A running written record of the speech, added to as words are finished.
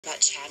about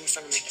Chad in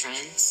front of my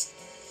friends.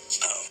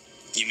 Oh,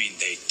 you mean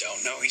they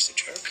don't know he's a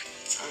jerk?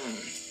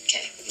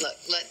 Okay, look,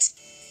 let's...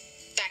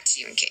 Back to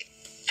you and Kate.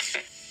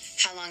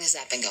 How long has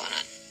that been going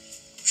on?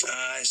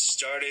 I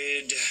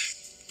started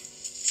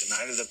the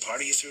night of the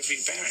party you threw for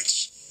your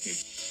parents.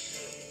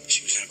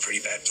 She was in a pretty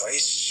bad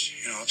place,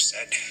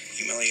 upset,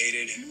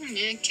 humiliated.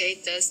 Yeah,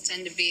 Kate does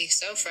tend to be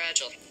so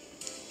fragile.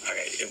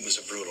 Okay, it was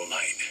a brutal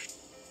night.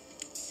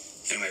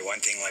 Anyway, one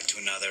thing led to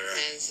another.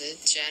 As it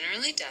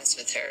generally does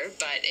with her,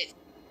 but it...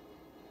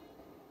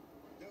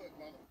 Do it,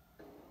 Mama.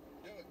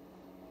 Do it.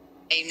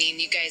 I mean,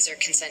 you guys are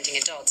consenting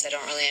adults. I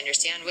don't really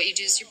understand. What you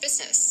do is your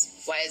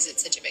business. Why is it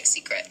such a big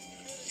secret?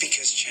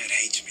 Because Chad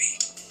hates me.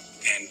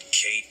 And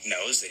Kate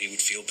knows that he would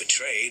feel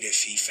betrayed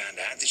if he found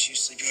out that she was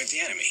sleeping with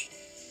the enemy.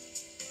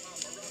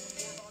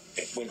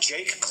 When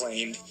Jake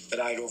claimed that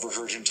I'd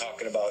overheard him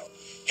talking about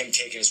him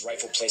taking his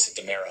rightful place at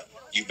Demera,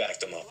 you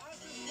backed him up.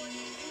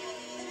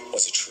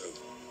 Was it true?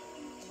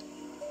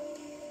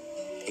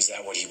 Was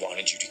that what he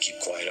wanted you to keep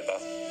quiet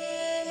about?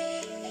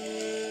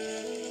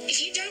 If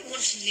you don't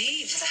want to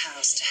leave the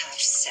house to have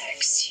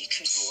sex, you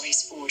could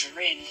always order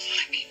in.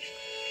 I mean,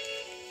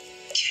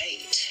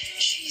 Kate,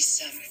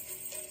 she's,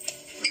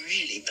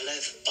 really below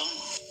the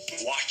bar.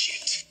 Watch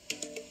it.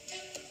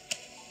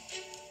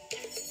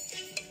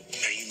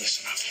 Now you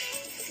listen up.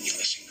 And you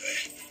listen good.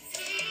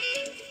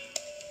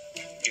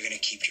 You're gonna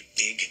keep your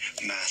big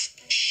mouth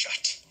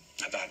shut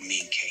about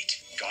me and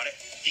Kate. Got it?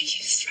 Are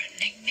you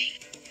threatening me?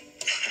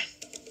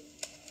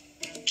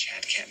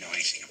 Chad can't know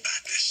anything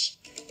about this.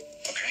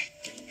 Okay?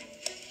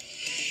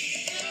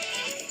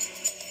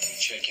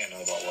 Jake can't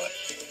know about what?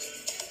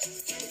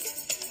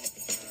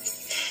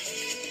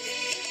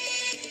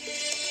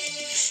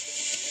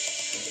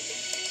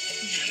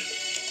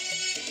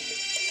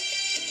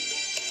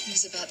 It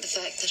was about the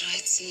fact that I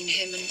had seen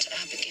him and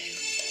Abigail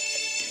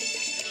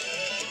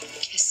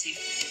kissing.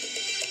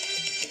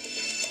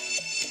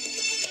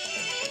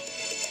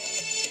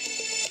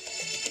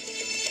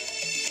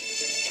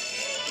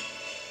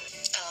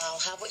 I'll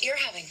have what you're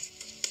having.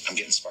 I'm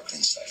getting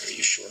sparkling cider. Are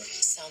you sure?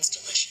 Sounds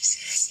delicious,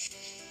 yes.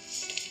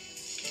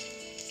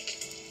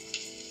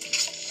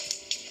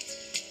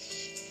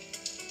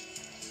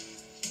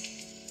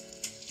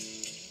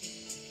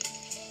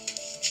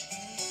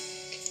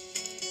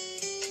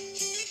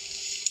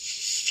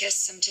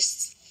 Guess I'm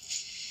just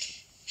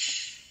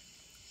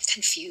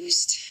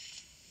confused.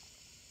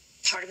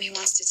 Part of me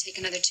wants to take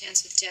another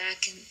chance with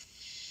Jack, and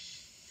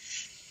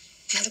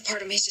another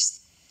part of me is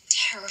just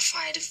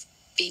terrified of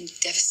being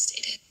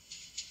devastated.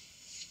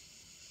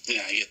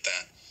 Yeah, I get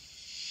that.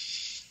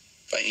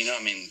 But,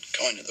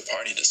 going to the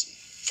party doesn't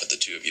put the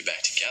two of you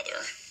back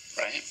together,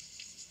 right?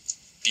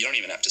 You don't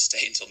even have to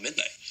stay until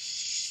midnight.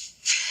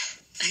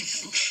 I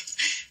know.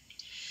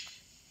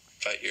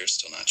 But you're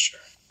still not sure.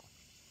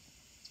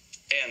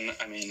 And,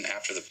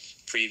 after the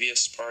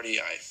previous party,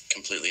 I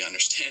completely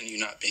understand you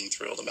not being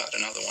thrilled about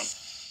another one.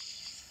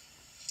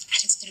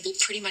 And it's going to be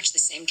pretty much the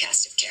same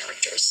cast of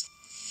characters.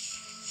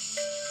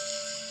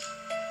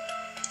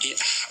 Yeah,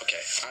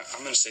 okay,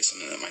 I'm going to say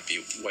something that might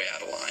be way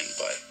out of line,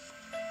 but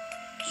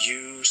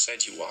you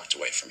said you walked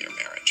away from your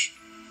marriage.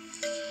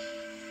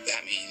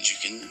 That means you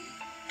can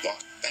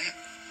walk back.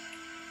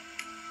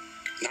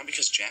 Not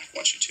because Jack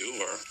wants you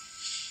to, or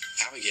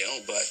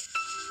Abigail, but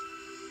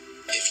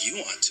if you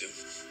want to,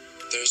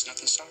 there's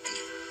nothing stopping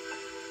you.